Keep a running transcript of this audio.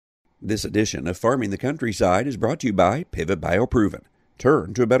This edition of Farming the Countryside is brought to you by Pivot BioProven.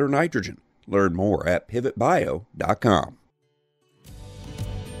 Turn to a better nitrogen. Learn more at pivotbio.com.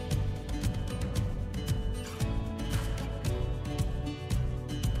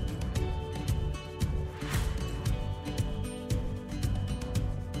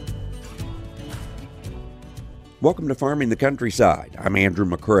 Welcome to Farming the Countryside. I'm Andrew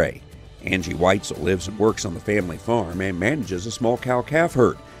McCrae. Angie Weitzel lives and works on the family farm and manages a small cow-calf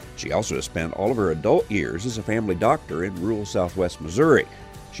herd. She also has spent all of her adult years as a family doctor in rural southwest Missouri.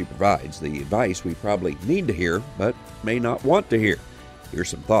 She provides the advice we probably need to hear, but may not want to hear. Here's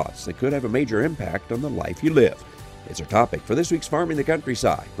some thoughts that could have a major impact on the life you live. It's our topic for this week's Farming the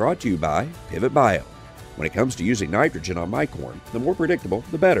Countryside, brought to you by Pivot Bio. When it comes to using nitrogen on my corn, the more predictable,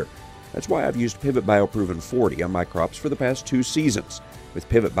 the better. That's why I've used Pivot BioProven 40 on my crops for the past 2 seasons. With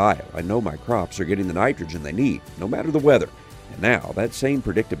Pivot Bio, I know my crops are getting the nitrogen they need, no matter the weather. And now, that same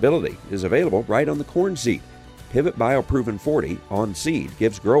predictability is available right on the corn seed. Pivot BioProven 40 on seed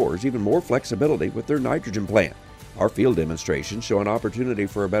gives growers even more flexibility with their nitrogen plan. Our field demonstrations show an opportunity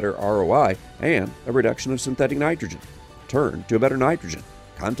for a better ROI and a reduction of synthetic nitrogen. Turn to a better nitrogen.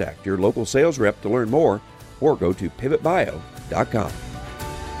 Contact your local sales rep to learn more, or go to pivotbio.com.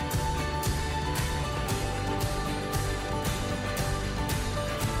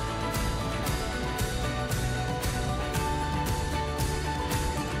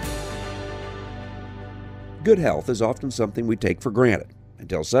 Good health is often something we take for granted,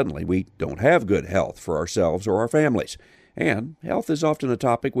 until suddenly we don't have good health for ourselves or our families. And health is often a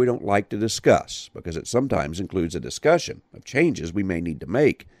topic we don't like to discuss, because it sometimes includes a discussion of changes we may need to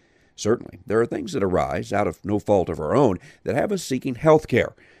make. Certainly, there are things that arise out of no fault of our own that have us seeking health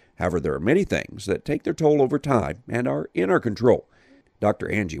care. However, there are many things that take their toll over time and are in our control. Dr.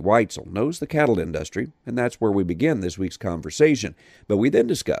 Angie Weitzel knows the cattle industry, and that's where we begin this week's conversation. But we then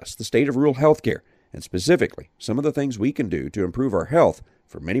discuss the state of rural health care, and specifically, some of the things we can do to improve our health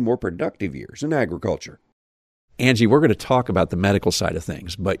for many more productive years in agriculture. Angie, we're going to talk about the medical side of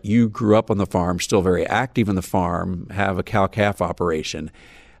things, but you grew up on the farm, still very active in the farm, have a cow-calf operation.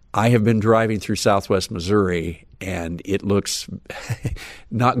 I have been driving through southwest Missouri, and it looks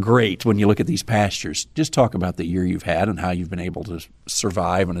not great when you look at these pastures. Just talk about the year you've had and how you've been able to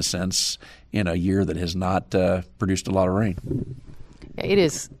survive, in a sense, in a year that has not produced a lot of rain. It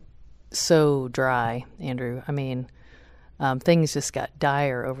is so dry, Andrew. I mean, things just got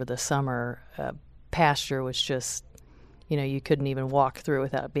dire over the summer. Pasture was just, you couldn't even walk through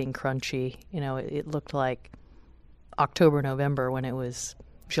without being crunchy. It looked like October, November when it was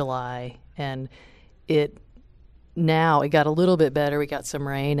July. And it got a little bit better. We got some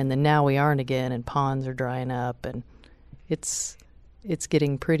rain, and then now we aren't again, and ponds are drying up, and it's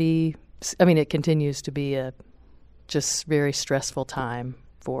getting pretty. I mean, it continues to be a just very stressful time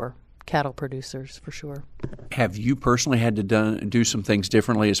for cattle producers, for sure. Have you personally had to do some things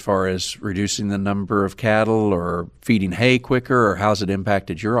differently as far as reducing the number of cattle or feeding hay quicker, or how's it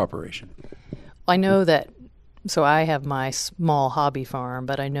impacted your operation? I know that, so I have my small hobby farm,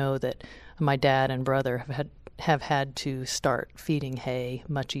 but I know that my dad and brother have had to start feeding hay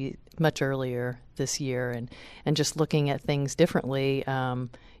much earlier this year, and just looking at things differently.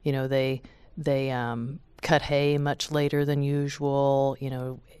 They cut hay much later than usual.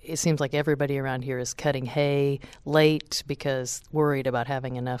 It seems like everybody around here is cutting hay late because worried about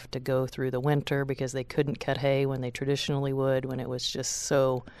having enough to go through the winter, because they couldn't cut hay when they traditionally would when it was just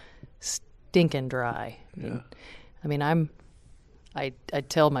so stinking dry. Yeah. I mean, I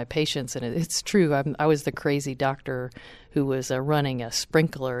tell my patients, and it's true, I was the crazy doctor who was running a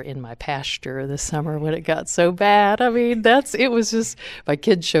sprinkler in my pasture this summer when it got so bad. I mean, it was just, my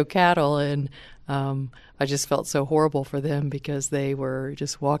kids show cattle, and I just felt so horrible for them because they were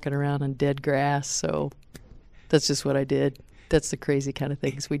just walking around in dead grass. So that's just what I did. That's the crazy kind of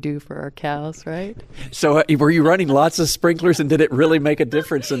things we do for our cows, right? So were you running lots of sprinklers, and did it really make a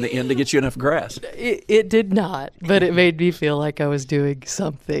difference in the end to get you enough grass? It did not, but it made me feel like I was doing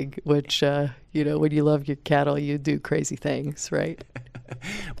something, which, when you love your cattle, you do crazy things, right?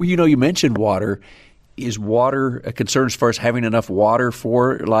 Well, you mentioned water. Is water a concern as far as having enough water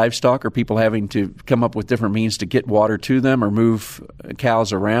for livestock? Are people having to come up with different means to get water to them, or move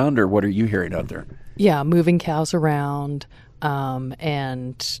cows around, or what are you hearing out there? Yeah, moving cows around,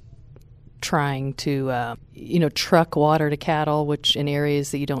 and trying to, truck water to cattle, which in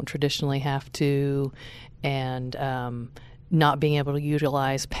areas that you don't traditionally have to, and not being able to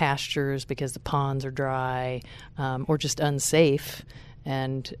utilize pastures because the ponds are dry, or just unsafe.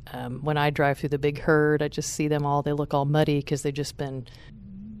 And when I drive through the big herd, I just see them all. They look all muddy because they've just been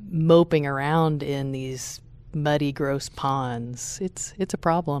moping around in these muddy, gross ponds. It's a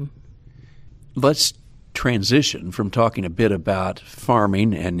problem. Let's transition from talking a bit about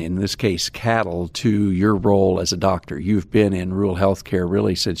farming, and in this case cattle, to your role as a doctor. You've been in rural health care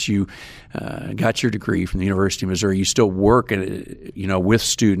really since you got your degree from the University of Missouri. You still work with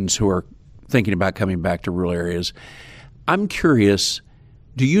students who are thinking about coming back to rural areas. I'm curious,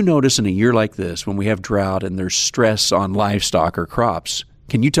 do you notice in a year like this when we have drought and there's stress on livestock or crops,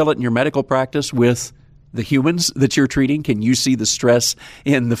 can you tell it in your medical practice with the humans that you're treating? Can you see the stress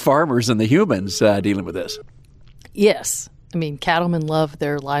in the farmers and the humans dealing with this? Yes. I mean, cattlemen love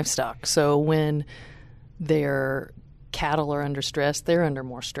their livestock. So when their cattle are under stress, they're under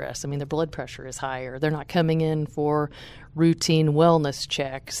more stress. I mean, their blood pressure is higher. They're not coming in for routine wellness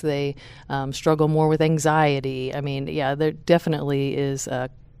checks. They struggle more with anxiety. I mean, yeah, there definitely is a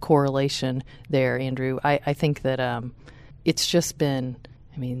correlation there, Andrew. I think that it's just been,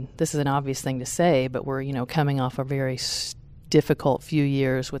 I mean, this is an obvious thing to say, but we're, coming off a very difficult few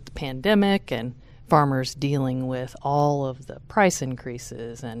years with the pandemic and farmers dealing with all of the price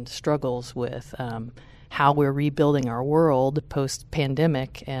increases and struggles with how we're rebuilding our world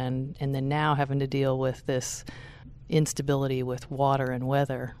post-pandemic and then now having to deal with this instability with water and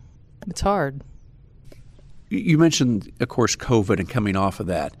weather. It's hard. You mentioned, of course, COVID and coming off of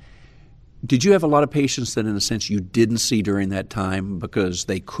that. Did you have a lot of patients that, in a sense, you didn't see during that time because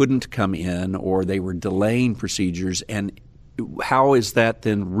they couldn't come in or they were delaying procedures? And how is that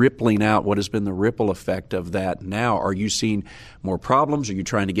then rippling out? What has been the ripple effect of that now? Are you seeing more problems? Are you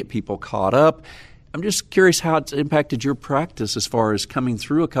trying to get people caught up? I'm just curious how it's impacted your practice as far as coming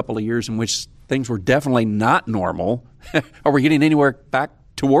through a couple of years in which things were definitely not normal. Are we getting anywhere back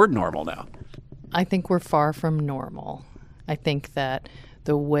toward normal now? I think we're far from normal. I think that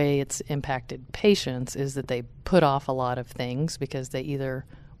the way it's impacted patients is that they put off a lot of things because they either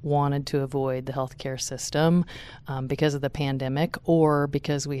wanted to avoid the healthcare system because of the pandemic or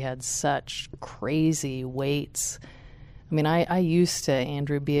because we had such crazy waits. I mean, I used to,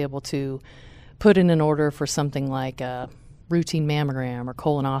 Andrew, be able to put in an order for something like a routine mammogram or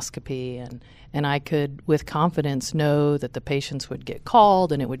colonoscopy, and I could, with confidence, know that the patients would get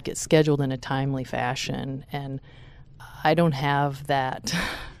called and it would get scheduled in a timely fashion. And I don't have that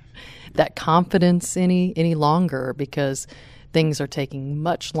confidence any longer because things are taking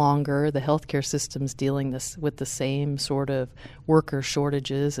much longer. The healthcare system's dealing with the same sort of worker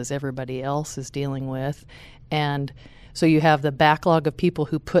shortages as everybody else is dealing with, and so you have the backlog of people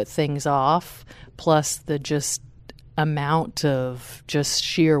who put things off, plus the just amount of just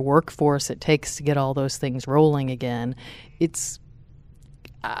sheer workforce it takes to get all those things rolling again.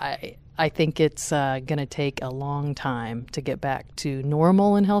 I think it's going to take a long time to get back to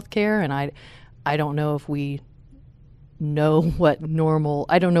normal in healthcare, and I don't know if we know what normal.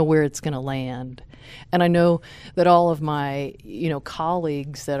 I don't know where it's going to land, and I know that all of my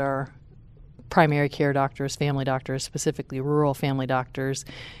colleagues that are primary care doctors, family doctors, specifically rural family doctors,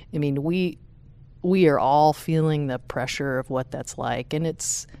 I mean, we are all feeling the pressure of what that's like. And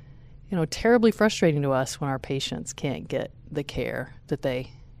it's, terribly frustrating to us when our patients can't get the care that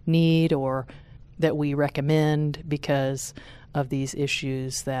they need or that we recommend because of these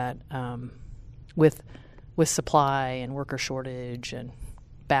issues that with supply and worker shortage and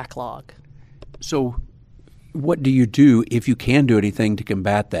backlog. So what do you do if you can do anything to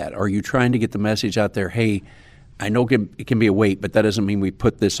combat that? Are you trying to get the message out there, hey, I know it can be a wait, but that doesn't mean we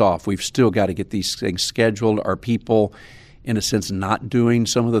put this off. We've still got to get these things scheduled. Are people, in a sense, not doing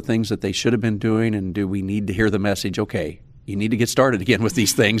some of the things that they should have been doing? And do we need to hear the message, okay, you need to get started again with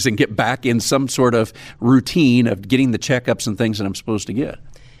these things and get back in some sort of routine of getting the checkups and things that I'm supposed to get?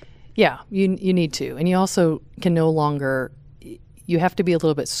 Yeah, you need to. And you also can no longer, you have to be a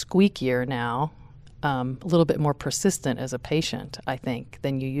little bit squeakier now, a little bit more persistent as a patient, I think,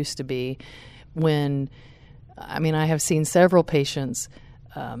 than you used to be I have seen several patients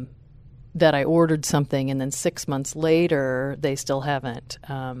that I ordered something and then 6 months later they still haven't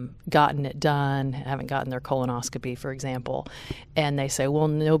gotten it done, haven't gotten their colonoscopy, for example. And they say, well,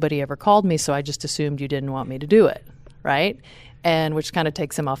 nobody ever called me, so I just assumed you didn't want me to do it, right? And which kind of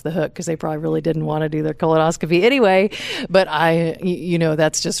takes them off the hook because they probably really didn't want to do their colonoscopy anyway. But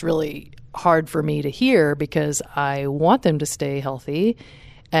that's just really hard for me to hear because I want them to stay healthy.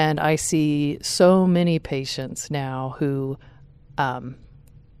 And I see so many patients now who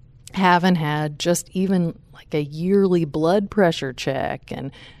haven't had just even like a yearly blood pressure check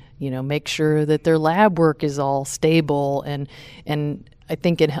and, make sure that their lab work is all stable. And I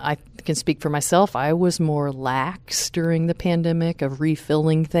think I can speak for myself. I was more lax during the pandemic of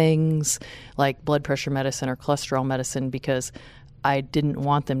refilling things like blood pressure medicine or cholesterol medicine because I didn't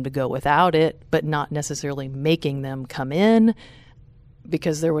want them to go without it, but not necessarily making them come in.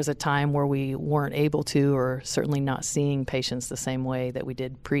 because there was a time where we weren't able to, or certainly not seeing patients the same way that we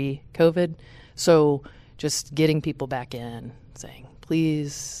did pre-COVID. So just getting people back in, saying,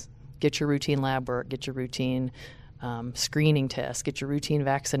 please get your routine lab work, get your routine screening tests, get your routine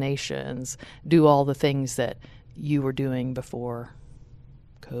vaccinations, do all the things that you were doing before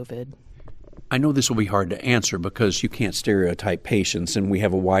COVID. I know this will be hard to answer because you can't stereotype patients, and we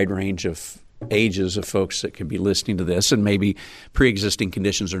have a wide range of ages of folks that could be listening to this, and maybe pre-existing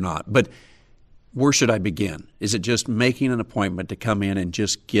conditions or not. But where should I begin? Is it just making an appointment to come in and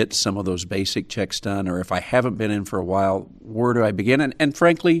just get some of those basic checks done? Or if I haven't been in for a while, where do I begin? And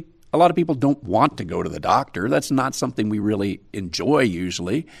frankly, a lot of people don't want to go to the doctor. That's not something we really enjoy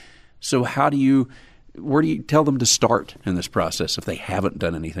usually. So where do you tell them to start in this process if they haven't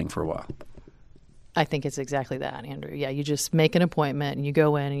done anything for a while? I think it's exactly that, Andrew. Yeah, you just make an appointment and you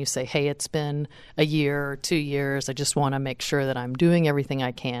go in and you say, hey, it's been a year or 2 years. I just want to make sure that I'm doing everything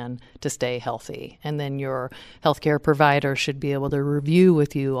I can to stay healthy. And then your healthcare provider should be able to review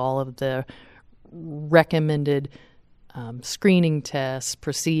with you all of the recommended screening tests,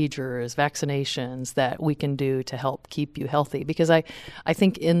 procedures, vaccinations that we can do to help keep you healthy. Because I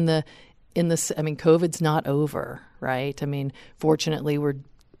think COVID's not over, right? I mean, fortunately or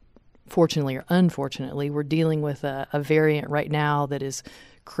unfortunately, we're dealing with a variant right now that is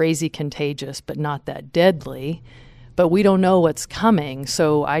crazy contagious, but not that deadly. But we don't know what's coming.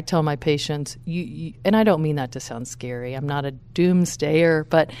 So I tell my patients, and I don't mean that to sound scary. I'm not a doomsdayer,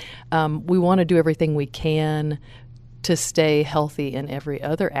 but we want to do everything we can to stay healthy in every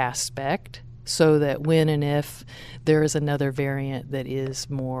other aspect so that when and if there is another variant that is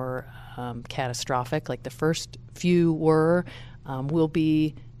more catastrophic, like the first few were, we'll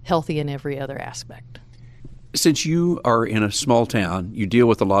be healthy in every other aspect. Since you are in a small town, you deal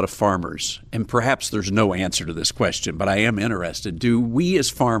with a lot of farmers, and perhaps there's no answer to this question, but I am interested. Do we as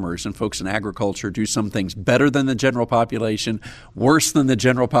farmers and folks in agriculture do some things better than the general population, worse than the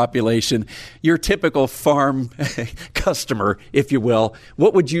general population? Your typical farm customer, if you will,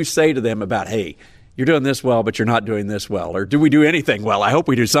 what would you say to them about, hey, you're doing this well, but you're not doing this well? Or do we do anything well? I hope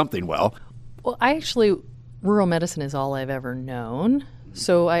we do something well. Well, rural medicine is all I've ever known.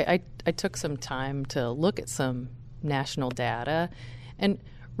 So I took some time to look at some national data, and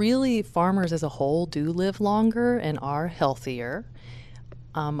really farmers as a whole do live longer and are healthier.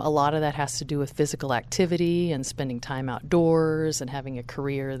 A lot of that has to do with physical activity and spending time outdoors and having a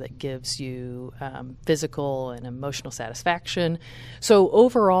career that gives you physical and emotional satisfaction. So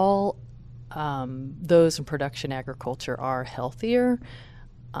overall, those in production agriculture are healthier.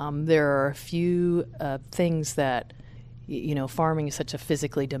 There are a few things that farming is such a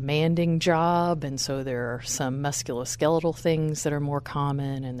physically demanding job, and so there are some musculoskeletal things that are more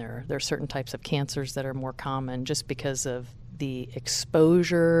common, and there are certain types of cancers that are more common just because of the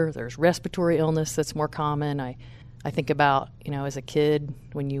exposure. There's respiratory illness that's more common. I think about, as a kid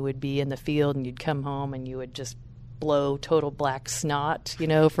when you would be in the field and you'd come home and you would just blow total black snot,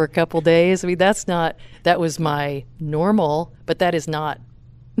 for a couple days. I mean, that was my normal, but that is not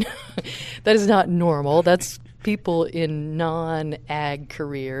normal. That's people in non-ag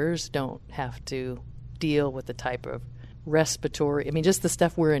careers don't have to deal with the type of respiratory, just the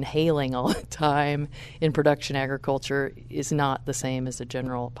stuff we're inhaling all the time in production agriculture is not the same as the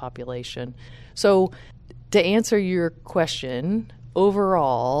general population. So to answer your question,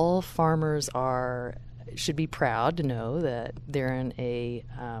 overall, farmers should be proud to know that they're in a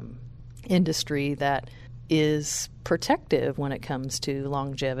industry that is protective when it comes to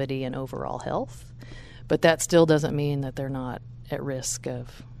longevity and overall health. But that still doesn't mean that they're not at risk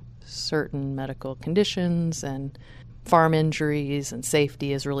of certain medical conditions, and farm injuries and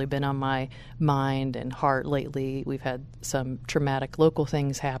safety has really been on my mind and heart lately. We've had some traumatic local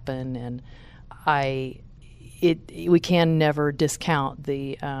things happen, and we can never discount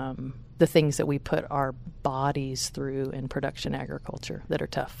the things that we put our bodies through in production agriculture that are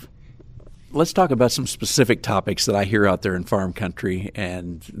tough. Let's talk about some specific topics that I hear out there in farm country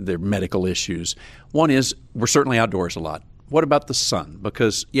and their medical issues. One is we're certainly outdoors a lot. What about the sun?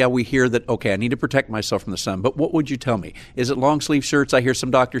 Because, we hear that, okay, I need to protect myself from the sun, but what would you tell me? Is it long sleeve shirts? I hear some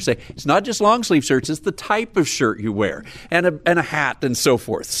doctors say it's not just long sleeve shirts, it's the type of shirt you wear and a hat and so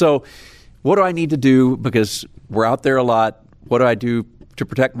forth. So what do I need to do? Because we're out there a lot. What do I do to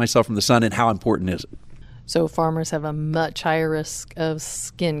protect myself from the sun, and how important is it? So farmers have a much higher risk of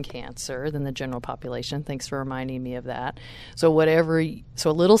skin cancer than the general population. Thanks for reminding me of that. So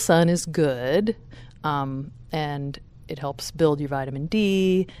a little sun is good, and it helps build your vitamin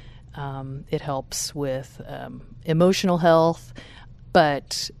D. It helps with emotional health,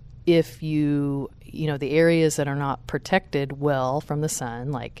 but if the areas that are not protected well from the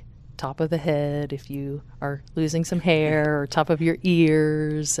sun, like top of the head, if you are losing some hair, or top of your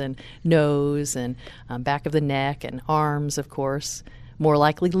ears and nose and back of the neck and arms, of course, more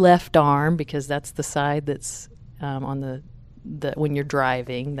likely left arm, because that's the side that's on the when you're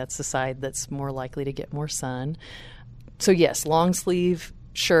driving, that's the side that's more likely to get more sun. So yes, long sleeve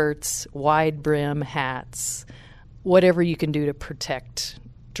shirts, wide brim hats, whatever you can do to protect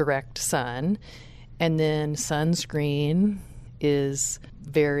direct sun. And then sunscreen is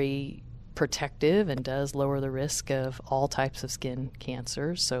very protective and does lower the risk of all types of skin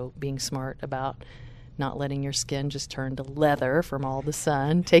cancers. So being smart about not letting your skin just turn to leather from all the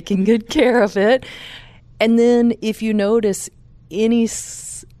sun, taking good care of it. And then if you notice any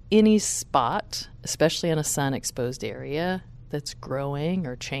spot, especially in a sun-exposed area, that's growing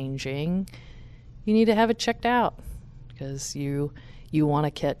or changing, you need to have it checked out, because you want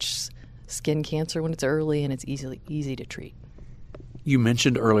to catch skin cancer when it's early and it's easy to treat. You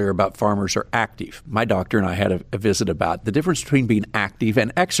mentioned earlier about farmers are active. My doctor and I had a visit about the difference between being active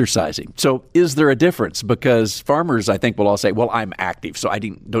and exercising. So is there a difference? Because farmers, I think, will all say, well, I'm active, so I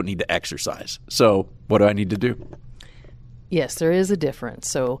don't need to exercise. So what do I need to do? Yes, there is a difference.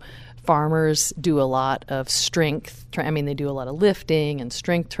 So farmers do a lot of strength. They do a lot of lifting and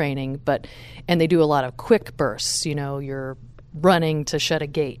strength training, and they do a lot of quick bursts. You're running to shut a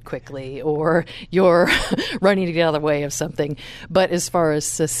gate quickly, or you're running to get out of the way of something. But as far as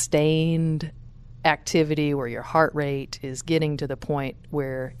sustained activity where your heart rate is getting to the point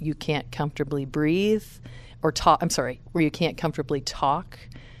where you can't comfortably breathe or talk, where you can't comfortably talk,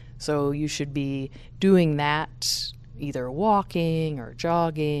 so you should be doing that either walking or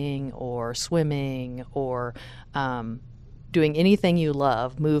jogging or swimming or doing anything you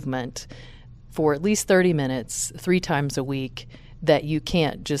love, movement, for at least 30 minutes, 3 times a week, that you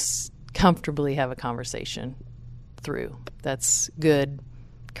can't just comfortably have a conversation through. That's good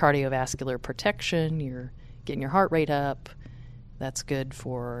cardiovascular protection. You're getting your heart rate up. That's good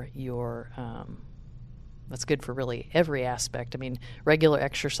for that's good for really every aspect. Regular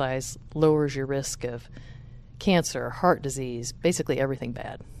exercise lowers your risk of cancer, heart disease, basically everything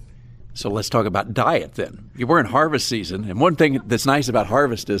bad. So let's talk about diet then. We're in harvest season, and one thing that's nice about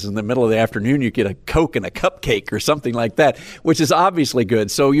harvest is in the middle of the afternoon you get a Coke and a cupcake or something like that, which is obviously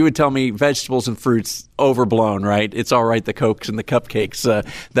good. So you would tell me vegetables and fruits, overblown, right? It's all right, the Cokes and the cupcakes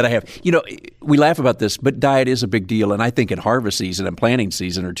that I have. We laugh about this, but diet is a big deal, and I think in harvest season and planting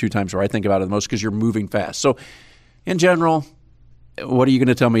season are 2 times where I think about it the most, because you're moving fast. So in general, what are you going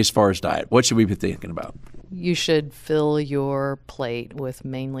to tell me as far as diet? What should we be thinking about? You should fill your plate with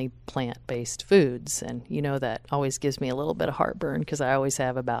mainly plant-based foods. And that always gives me a little bit of heartburn, because I always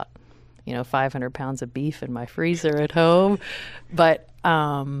have about 500 pounds of beef in my freezer at home. But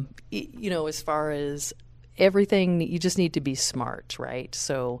as far as everything, you just need to be smart, right?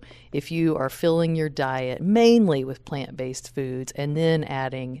 So if you are filling your diet mainly with plant-based foods and then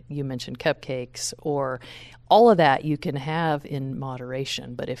adding, you mentioned cupcakes, or all of that you can have in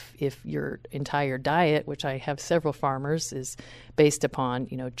moderation. But if your entire diet, which I have several farmers, is based upon,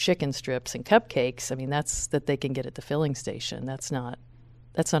 chicken strips and cupcakes, that's that they can get at the filling station. That's not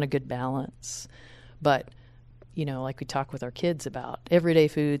a good balance. But like we talk with our kids about everyday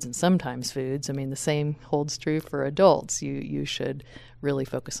foods and sometimes foods, the same holds true for adults. You should really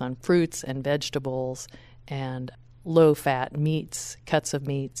focus on fruits and vegetables and low-fat meats, cuts of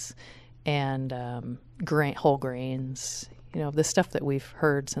meats, and whole grains, the stuff that we've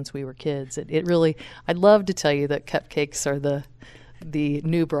heard since we were kids. It really, I'd love to tell you that cupcakes are the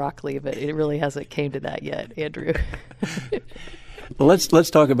new broccoli, but it really hasn't came to that yet, Andrew. Well, let's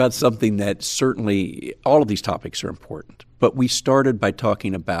talk about something that certainly all of these topics are important, but we started by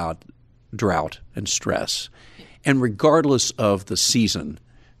talking about drought and stress. And regardless of the season,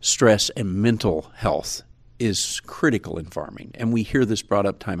 stress and mental health is critical in farming. And we hear this brought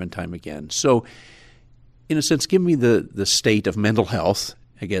up time and time again. So in a sense, give me the state of mental health,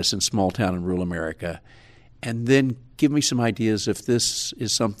 I guess, in small town and rural America, and then give me some ideas if this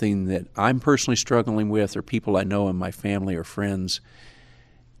is something that I'm personally struggling with, or people I know in my family or friends.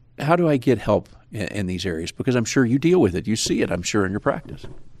 How do I get help in these areas? Because I'm sure you deal with it. You see it, I'm sure, in your practice.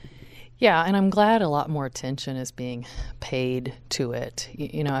 Yeah, and I'm glad a lot more attention is being paid to it.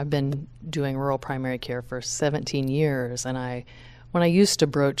 I've been doing rural primary care for 17 years, and when I used to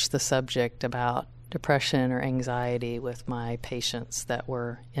broach the subject about depression or anxiety with my patients that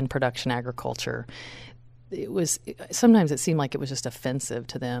were in production agriculture, sometimes it seemed like it was just offensive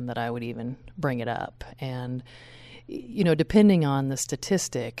to them that I would even bring it up. And, depending on the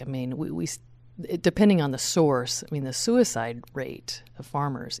statistic, we depending on the source, I mean, the suicide rate of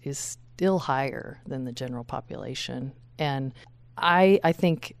farmers is still higher than the general population. And I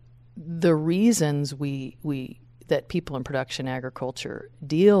think the reasons that people in production agriculture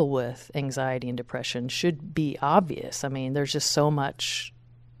deal with anxiety and depression should be obvious. I mean, there's just so much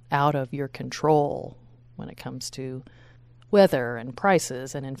out of your control when it comes to weather and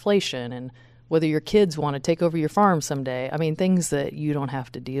prices and inflation and whether your kids want to take over your farm someday. I mean, things that you don't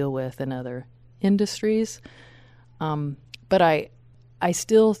have to deal with in other industries. But I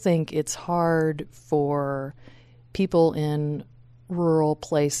still think it's hard for people in rural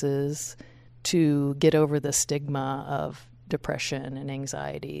places to get over the stigma of depression and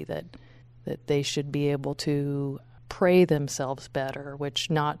anxiety, that they should be able to pray themselves better,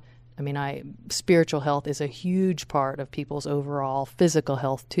 spiritual health is a huge part of people's overall physical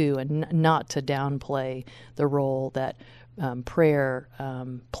health too, and not to downplay the role that prayer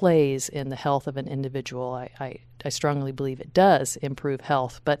plays in the health of an individual. I strongly believe it does improve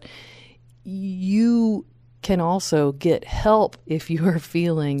health, but you can also get help if you are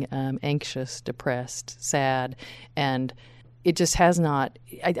feeling anxious, depressed, sad, and it just has not.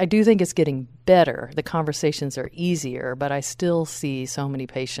 I do think it's getting better. The conversations are easier, but I still see so many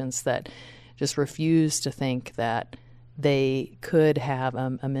patients that just refuse to think that they could have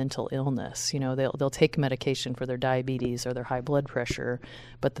a mental illness. You know, they'll take medication for their diabetes or their high blood pressure,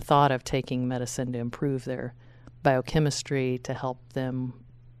 but the thought of taking medicine to improve their biochemistry to help them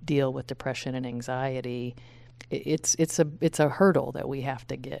deal with depression and anxiety, it's a hurdle that we have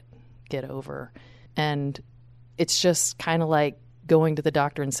to get over. And it's just kind of like going to the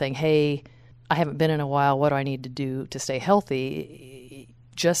doctor and saying, hey, I haven't been in a while, what do I need to do to stay healthy?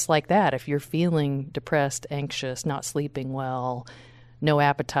 Just like that, if you're feeling depressed, anxious, not sleeping well, no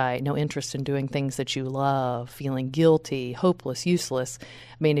appetite, no interest in doing things that you love, feeling guilty, hopeless, useless,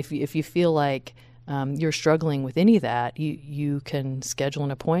 I mean, if you feel like you're struggling with any of that, you can schedule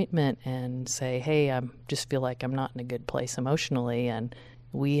an appointment and say, hey, I just feel like I'm not in a good place emotionally, and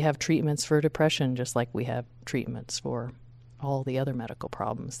we have treatments for depression just like we have treatments for all the other medical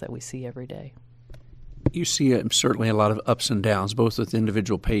problems that we see every day. You see certainly a lot of ups and downs, both with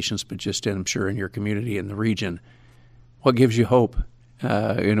individual patients, but just, I'm sure, in your community and the region. What gives you hope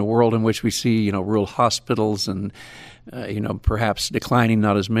in a world in which we see, rural hospitals and, perhaps declining,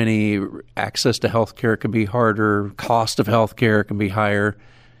 not as many, access to health care can be harder, cost of health care can be higher?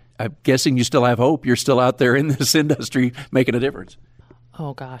 I'm guessing you still have hope. You're still out there in this industry making a difference.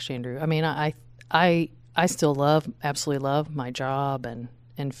 Oh, gosh, Andrew. I mean, I still absolutely love my job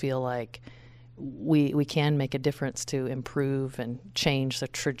and feel like we can make a difference to improve and change the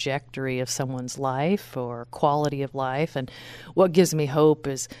trajectory of someone's life or quality of life. And what gives me hope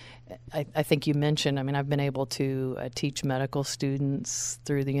is, I think you mentioned, I've been able to teach medical students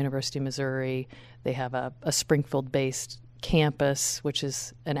through the University of Missouri. They have a Springfield-based campus, which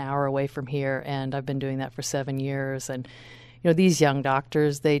is an hour away from here, and I've been doing that for 7 years. And these young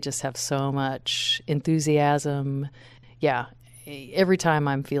doctors, they just have so much enthusiasm. Yeah, every time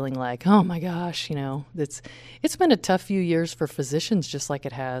I'm feeling like, oh my gosh, it's been a tough few years for physicians, just like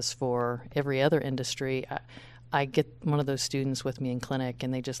it has for every other industry. I get one of those students with me in clinic,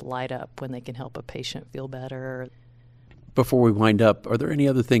 and they just light up when they can help a patient feel better. Before we wind up, are there any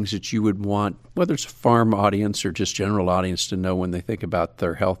other things that you would want, whether it's a farm audience or just general audience, to know when they think about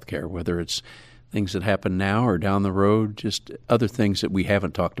their health care, whether it's things that happen now or down the road, just other things that we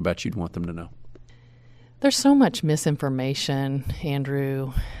haven't talked about you'd want them to know? There's so much misinformation,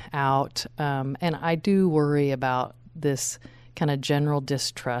 Andrew, out, and I do worry about this kind of general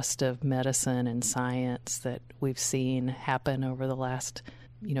distrust of medicine and science that we've seen happen over the last,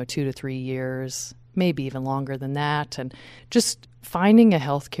 2 to 3 years, maybe even longer than that, and just finding a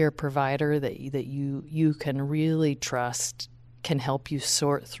healthcare provider that you can really trust can help you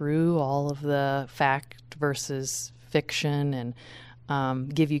sort through all of the fact versus fiction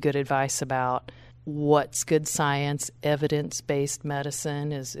and give you good advice about what's good science. Evidence-based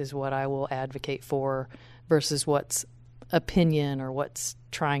medicine is what I will advocate for versus what's opinion or what's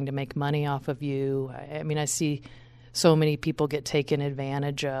trying to make money off of you. I see so many people get taken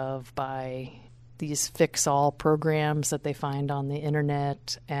advantage of by these fix-all programs that they find on the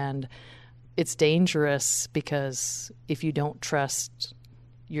internet, and it's dangerous because if you don't trust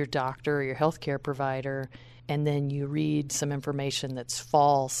your doctor or your healthcare provider and then you read some information that's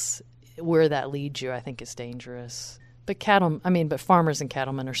false, where that leads you, I think, is dangerous. But farmers and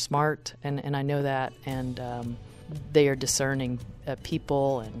cattlemen are smart, and I know that, and they are discerning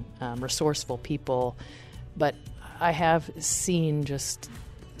people and resourceful people. But I have seen just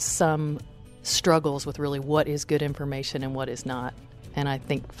some struggles with really what is good information and what is not. And I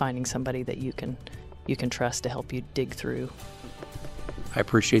think finding somebody that you can trust to help you dig through. I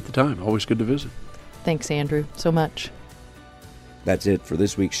appreciate the time. Always good to visit. Thanks, Andrew, so much. That's it for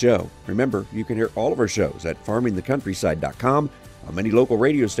this week's show. Remember, you can hear all of our shows at farmingthecountryside.com, on many local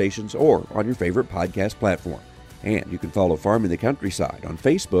radio stations, or on your favorite podcast platform. And you can follow Farming the Countryside on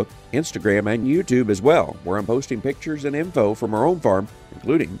Facebook, Instagram, and YouTube as well, where I'm posting pictures and info from our own farm,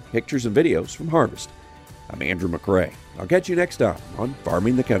 including pictures and videos from harvest. I'm Andrew McCrae. I'll catch you next time on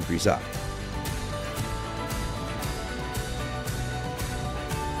Farming the Countryside.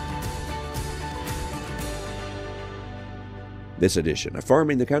 This edition of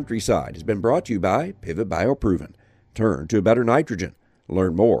Farming the Countryside has been brought to you by Pivot BioProven. Turn to a better nitrogen.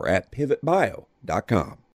 Learn more at pivotbio.com.